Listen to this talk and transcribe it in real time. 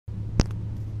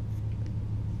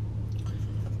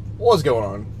What's going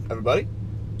on, everybody?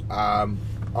 I'm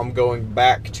going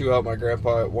back to help my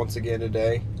grandpa once again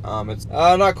today. It's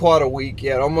not quite a week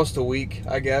yet, almost a week,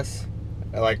 I guess.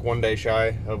 Like 1 day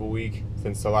shy of a week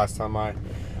since the last time I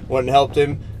went and helped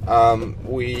him.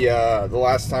 The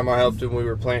last time I helped him, we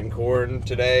were planting corn.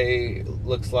 Today,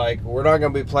 looks like we're not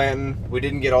going to be planting. We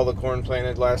didn't get all the corn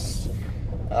planted last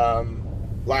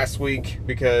week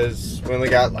because we only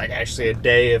got like actually a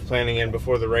day of planting in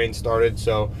before the rain started,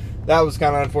 so that was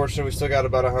kind of unfortunate. We still got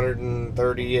about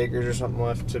 130 acres or something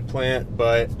left to plant,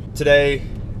 but today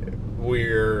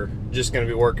we're just going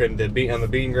to be working on the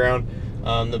bean ground.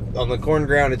 On the corn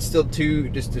ground, it's still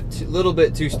just a little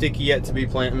bit too sticky yet to be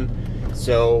planting,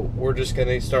 so we're just going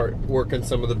to start working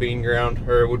some of the bean ground,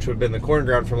 which would have been the corn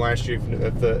ground from last year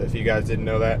if you guys didn't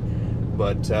know that.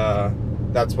 But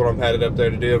that's what I'm headed up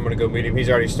there to do. I'm going to go meet him. He's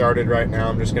already started right now.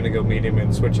 I'm just going to go meet him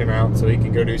and switch him out so he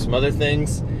can go do some other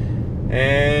things.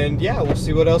 And yeah, we'll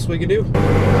see what else we can do.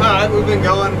 Alright, I've been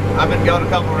going a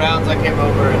couple rounds. I came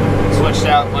over and switched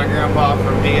out my grandpa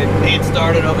from he had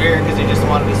started over here because he just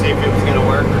wanted to see if it was going to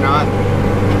work or not.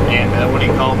 And when he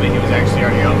called me, he was actually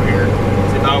already over here.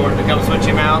 So if I were to come switch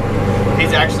him out,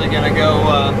 he's actually going to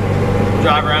go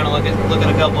drive around and look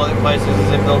at a couple other places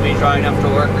as if they'll be dry enough to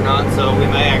work or not. So we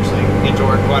may actually get to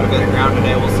work quite a bit of ground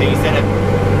today. We'll see. He said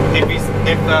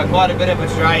if quite a bit of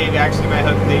it's dry, you actually may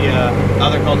hook the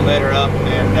other cultivator up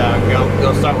and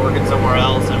go start working somewhere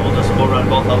else, and we'll run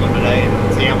both of them today and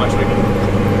see how much we can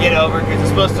get over, because it's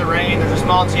supposed to rain. There's a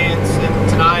small chance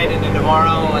tonight and then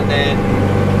tomorrow, and then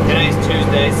today's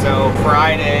Tuesday, so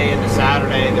Friday and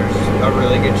Saturday there's a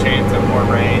really good chance of more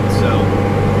rain. So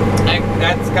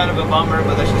that's kind of a bummer,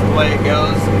 but that's just the way it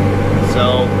goes.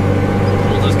 So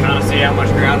we'll just kind of see how much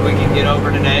ground we can get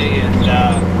over today and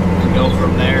go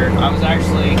from there.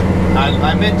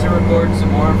 I meant to record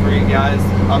some more for you guys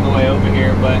on the way over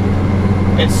here, but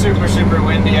it's super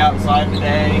windy outside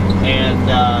today, and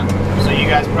so you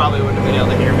guys probably wouldn't have been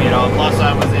able to hear me at all. Plus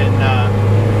I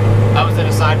was in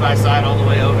a side-by-side all the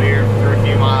way over here for a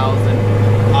few miles, and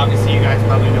obviously you guys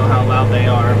probably know how loud they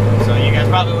are, so you guys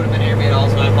probably wouldn't have been hearing me at all,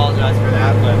 so I apologize for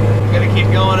that. But I'm gonna keep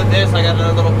going at this. I got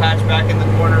another little patch back in the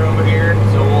corner over here,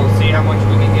 so we'll see how much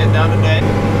we can get done today.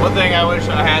 One thing I wish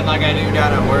I had, like I do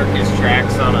down at work, is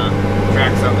tracks on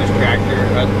this tractor.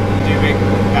 I do big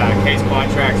case quad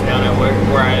tracks down at work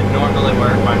where I normally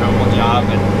work my normal job,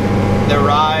 and the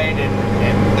ride and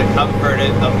the comfort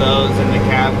of those and the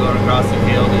cab going across the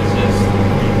field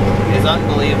is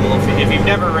unbelievable. If you've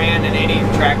never ran in any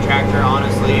track tractor,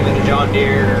 honestly, even a John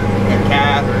Deere or a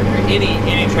Cat or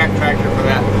any track tractor for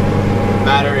that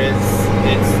matter, it's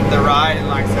the ride, and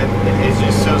like I said, it's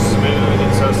just so smooth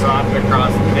and so soft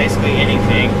across basically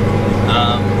anything.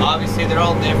 Obviously they're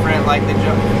all different, like the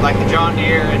John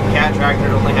Deere and Cat tractor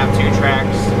only have 2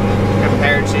 tracks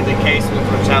compared to the Case ones,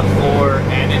 which have 4.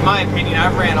 And in my opinion,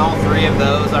 I've ran all 3 of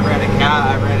those. I've ran a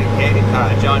Cat, I've ran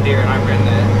a John Deere, and I've ran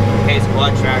the Case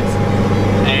quad tracks.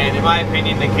 And in my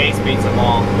opinion, the Case beats them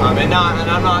all. And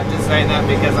I'm not just saying that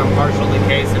because I'm partial to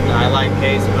Case and I like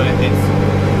Case, but it's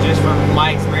just from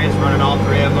my experience running all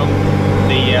 3 of them,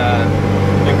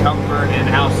 the comfort and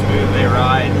how smooth they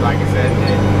ride. Like I said,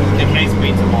 the Case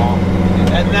beats them all.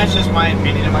 And that's just my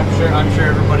opinion. I'm sure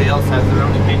everybody else has their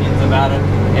own opinions about it,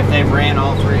 if they've ran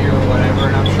all 3 or whatever.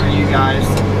 And I'm sure you guys,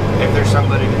 if there's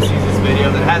somebody that sees this video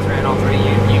that has ran all 3,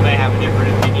 you may have a different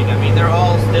opinion. I mean, they're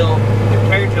all still,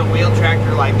 compared to a wheel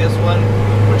tractor like this one,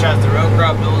 which has the row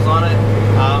crop wheels on it,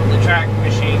 the track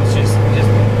machines just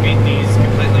beat these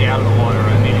completely out of the water.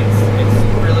 I mean, it's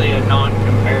really a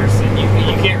non-comparison.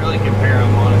 You can't really compare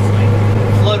them, honestly.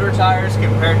 Floater tires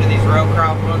compared to these row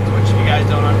crop runs, which if you guys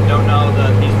don't know,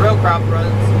 these row crop runs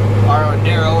are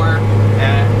narrower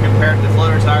compared to the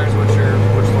floater tires, which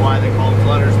is why they call them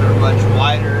floaters. They're much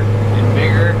wider and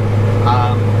bigger,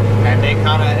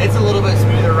 and it's a little bit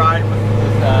smoother ride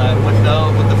with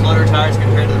the floater tires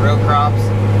compared to the row crops.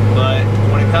 But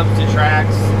when it comes to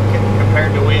tracks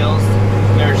compared to wheels,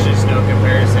 there's just no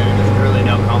comparison, and there's really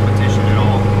no competition at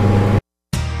all.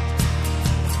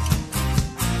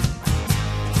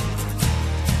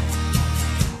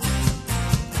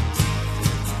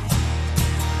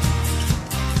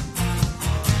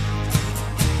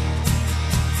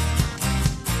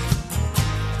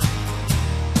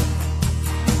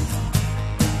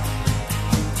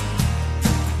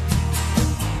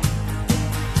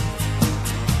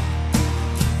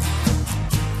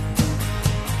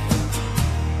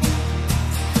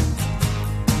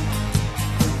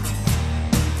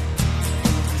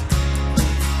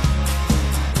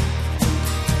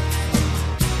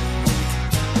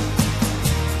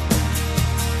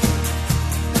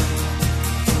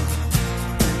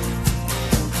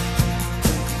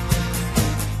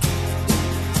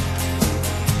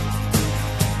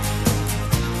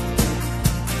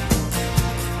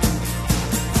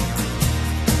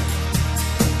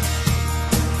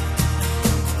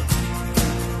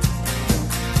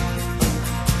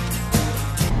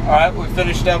 Alright, we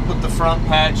finished up with the front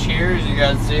patch here. As you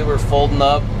guys see, we're folding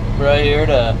up right here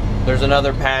to... There's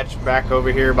another patch back over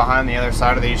here behind the other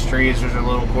side of these trees. There's a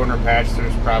little corner patch.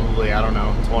 There's probably, I don't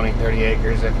know, 20, 30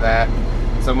 acres if that.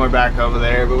 Somewhere back over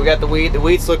there. But we got the wheat. The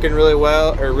wheat's looking really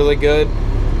well, or really good.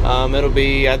 It'll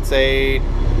be, I'd say,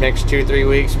 next 2-3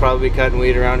 weeks, probably cutting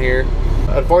wheat around here.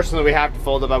 Unfortunately, we have to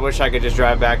fold up. I wish I could just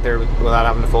drive back there without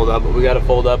having to fold up, but we got to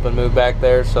fold up and move back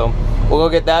there. So we'll go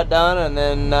get that done and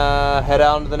then head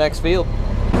out into the next field.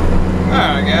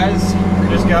 Alright guys, we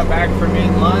just got back from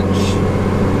eating lunch.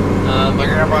 My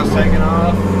grandpa's taking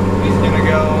off. He's gonna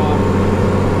go,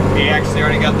 he actually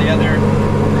already got the other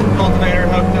cultivator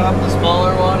hooked up, the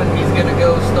smaller one, and he's gonna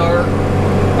go start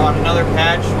on another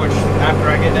patch, which after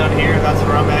I get down here, that's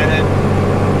where I'm headed.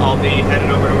 I'll be headed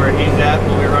over to where he's at.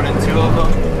 We'll be running 2 of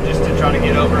them just to try to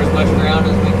get over as much ground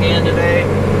as we can today,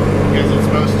 because it's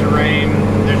supposed to rain.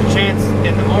 There's a chance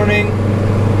in the morning.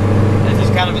 It's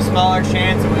just kind of a smaller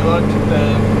chance, and we looked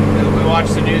at we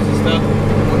watched the news and stuff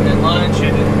at lunch,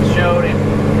 and it showed it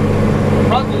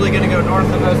probably going to go north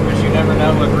of us, but you never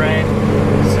know with rain.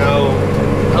 So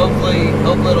hopefully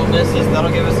it'll miss us.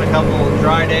 That'll give us a couple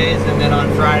dry days, and then on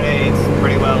Friday it's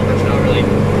pretty well. There's no really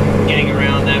getting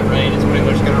around that rain. It's pretty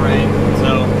much going to rain.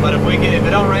 So, but if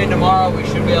it don't rain tomorrow, we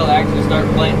should be able to actually start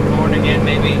planting corn again,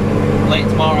 maybe late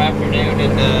tomorrow afternoon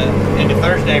into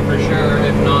Thursday for sure.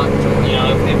 If not, you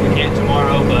know, if we can't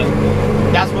tomorrow, but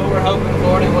that's what we're hoping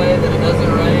for anyway, that it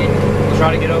doesn't rain. We'll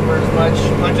try to get over as much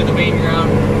of the bean ground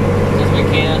as we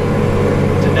can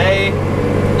today.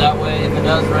 That way, if it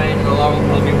does rain, it'll all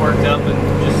be worked up and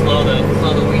just slow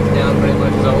the weeds down pretty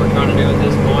much is all we're trying to do at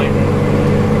this point.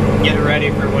 Get it ready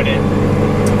for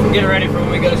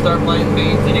when we go to start planting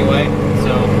beans anyway.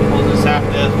 So we'll just have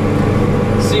to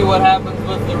see what happens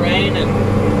with the rain and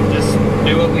just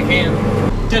do what we can.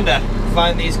 Tend to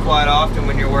find these quite often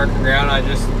when you're working ground. I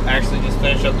actually just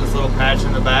finished up this little patch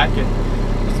in the back and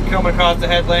just come across the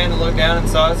headland and looked down and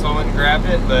saw it, so I went and grabbed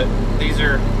it. But these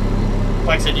are,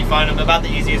 like I said, you find them, about the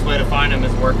easiest way to find them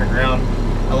is working around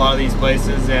a lot of these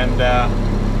places, and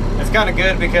it's kind of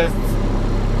good because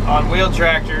on wheel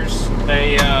tractors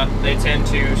they tend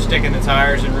to stick in the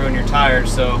tires and ruin your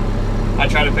tires. So I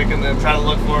try to pick them and try to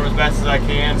look for them as best as I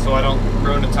can so I don't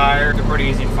ruin the tire. They're pretty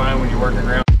easy to find when you're working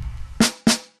around.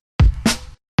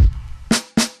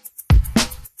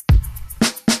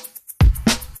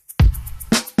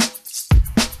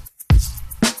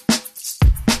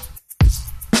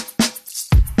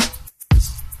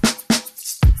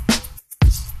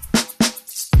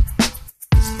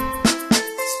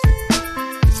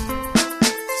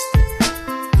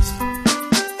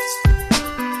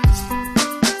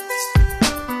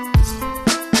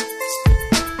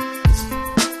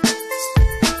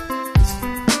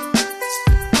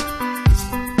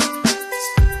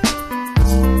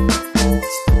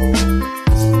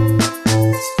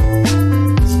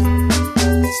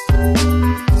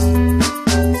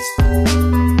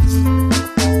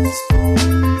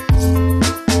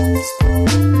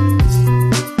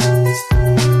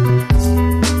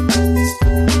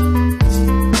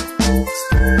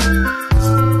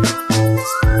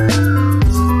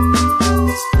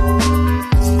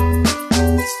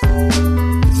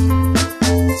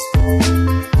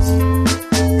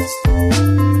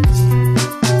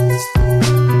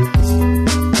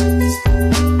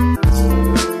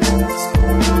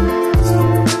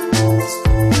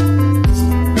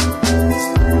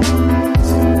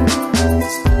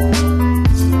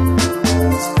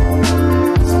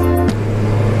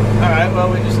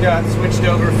 Got switched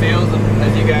over fields,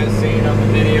 as you guys seen on the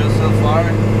video so far.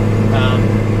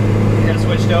 We got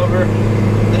switched over.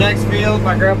 The next field,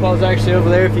 my grandpa's actually over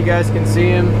there. If you guys can see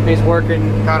him, he's working.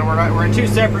 Kind of, we're in 2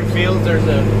 separate fields. There's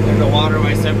a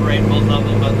waterway separating both of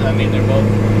them, but I mean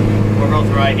we're both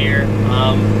right here.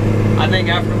 I think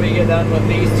after we get done with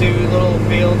these 2 little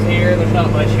fields here, there's not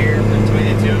much here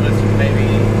between the 2 of us. There's maybe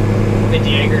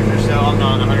 50 acres or so. I'm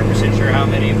not 100% sure how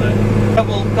many, but a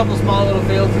couple small little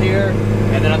fields here.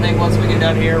 And then I think once we get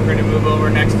done here, we're going to move over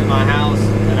next to my house.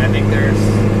 And I think there's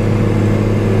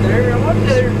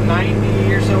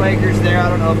 90 or so acres there. I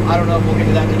don't know if we'll get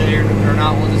to that today or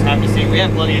not. We'll just have to see. We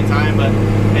have plenty of time, but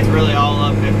it's really all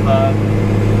up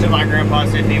to my grandpa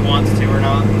if he wants to or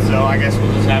not. So I guess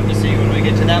we'll just have to see when we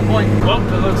get to that point. Well,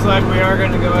 it looks like we are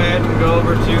going to go ahead and go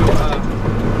over to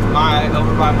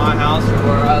over by my house or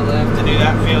where I live to do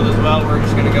that field as well. We're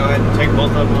just going to go ahead and take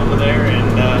both of them over there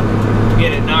and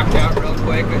get it knocked out real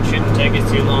quick. It shouldn't take us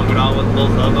too long at all with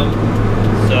both of them.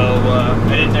 So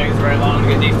it didn't take us very long to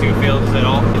get these two fields at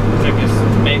all. It took us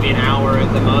maybe an hour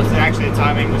at the most. And actually the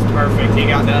timing was perfect. He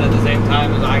got done at the same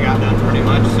time as I got done pretty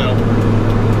much. So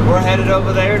we're headed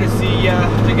over there to see,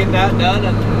 to get that done,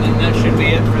 and that should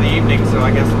be it for the evening. So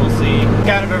I guess we'll see.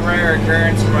 Kind of a rare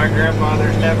occurrence for my grandpa.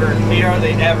 He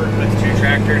hardly ever puts two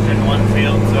tractors in one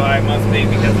field, so I must be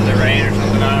because of the rain or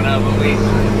something, I don't know.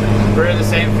 But we're in the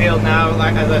same field now.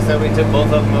 Like as I said, we took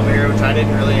both of them over here, which I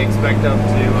didn't really expect them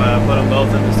to put them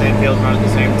both in the same field, run at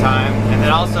the same time. And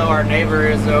then also our neighbor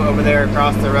is over there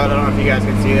across the road. I don't know if you guys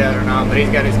can see that or not, but he's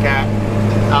got his cat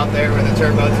out there with a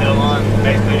turbo tail on,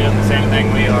 basically doing the same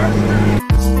thing we are.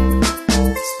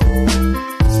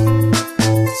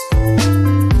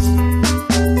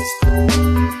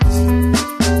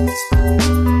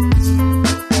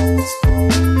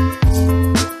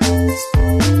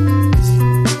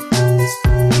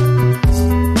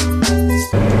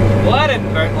 Well, that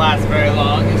didn't last very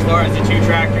long as far as the two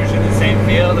tractors in the same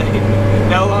field.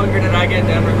 No longer did I get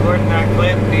done recording that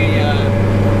clip.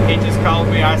 He just called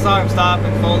me. I saw him stop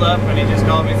and fold up, and he just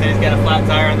called me and said he's got a flat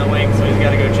tire on the wing, so he's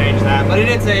got to go change that. But he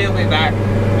did say he'll be back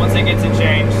once he gets it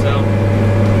changed. So,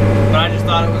 but I just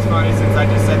thought it was funny since I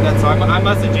just said that, so I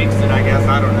must have jinxed it, I guess.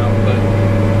 I don't know,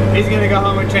 but he's gonna go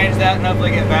home and change that, and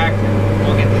hopefully get back.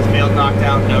 We'll get this field knocked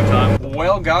out in no time.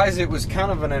 Well, guys, it was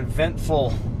kind of an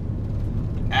eventful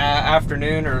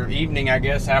afternoon or evening, I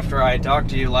guess. After I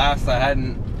talked to you last, I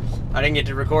didn't get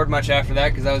to record much after that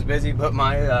because I was busy. But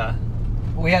my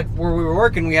where we were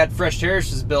working, we had fresh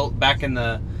terraces built back in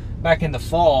the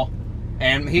fall,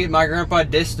 and my grandpa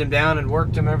disced them down and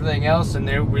worked them, everything else, and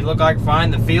we looked like fine.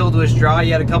 The field was dry.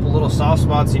 He had a couple little soft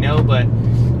spots, you know, but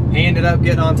he ended up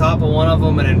getting on top of one of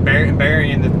them and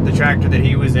burying the tractor that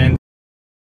he was in.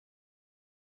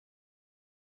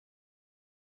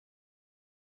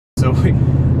 So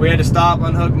we had to stop,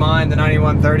 unhook mine, the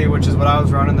 9130, which is what I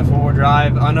was running, the 4-wheel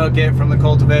drive, unhook it from the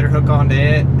cultivator, hook onto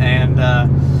it, and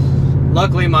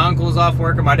luckily my uncle was off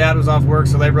work and my dad was off work,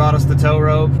 so they brought us the tow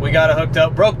rope. We got it hooked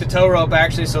up, broke the tow rope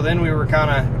actually, so then we were kind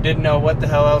of, didn't know what the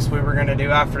hell else we were going to do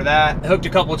after that. Hooked a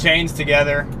couple chains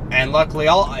together, and luckily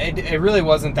it really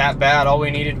wasn't that bad. All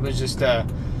we needed was just a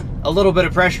little bit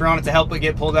of pressure on it to help it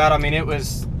get pulled out. I mean, it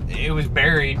was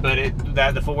buried, but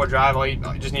the 4-wheel drive, all you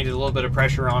just needed a little bit of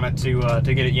pressure on it to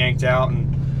get it yanked out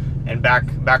and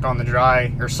back on the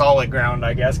dry or solid ground,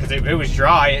 I guess, because it was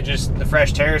dry. It just, the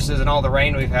fresh terraces and all the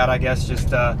rain we've had, I guess,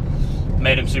 just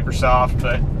made them super soft.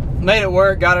 But made it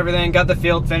work, got everything, got the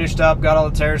field finished up, got all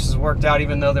the terraces worked out,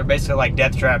 even though they're basically like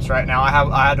death traps right now.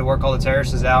 I had to work all the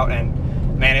terraces out, and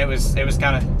man, it was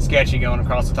kind of sketchy going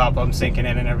across the top of them, sinking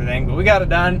in and everything, but we got it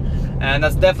done, and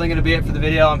that's definitely going to be it for the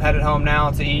video. I'm headed home now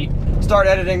to eat, start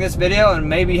editing this video, and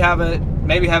maybe have it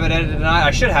edited tonight.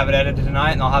 I should have it edited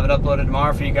tonight, and I'll have it uploaded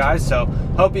tomorrow for you guys. So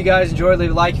hope you guys enjoyed. Leave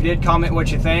a like if you did, comment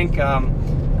what you think.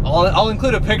 I'll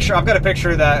include a picture. I've got a picture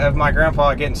of my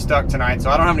grandpa getting stuck tonight, so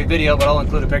I don't have any video, but I'll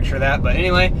include a picture of that. But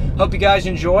anyway, hope you guys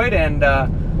enjoyed, and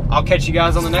I'll catch you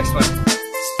guys on the next one.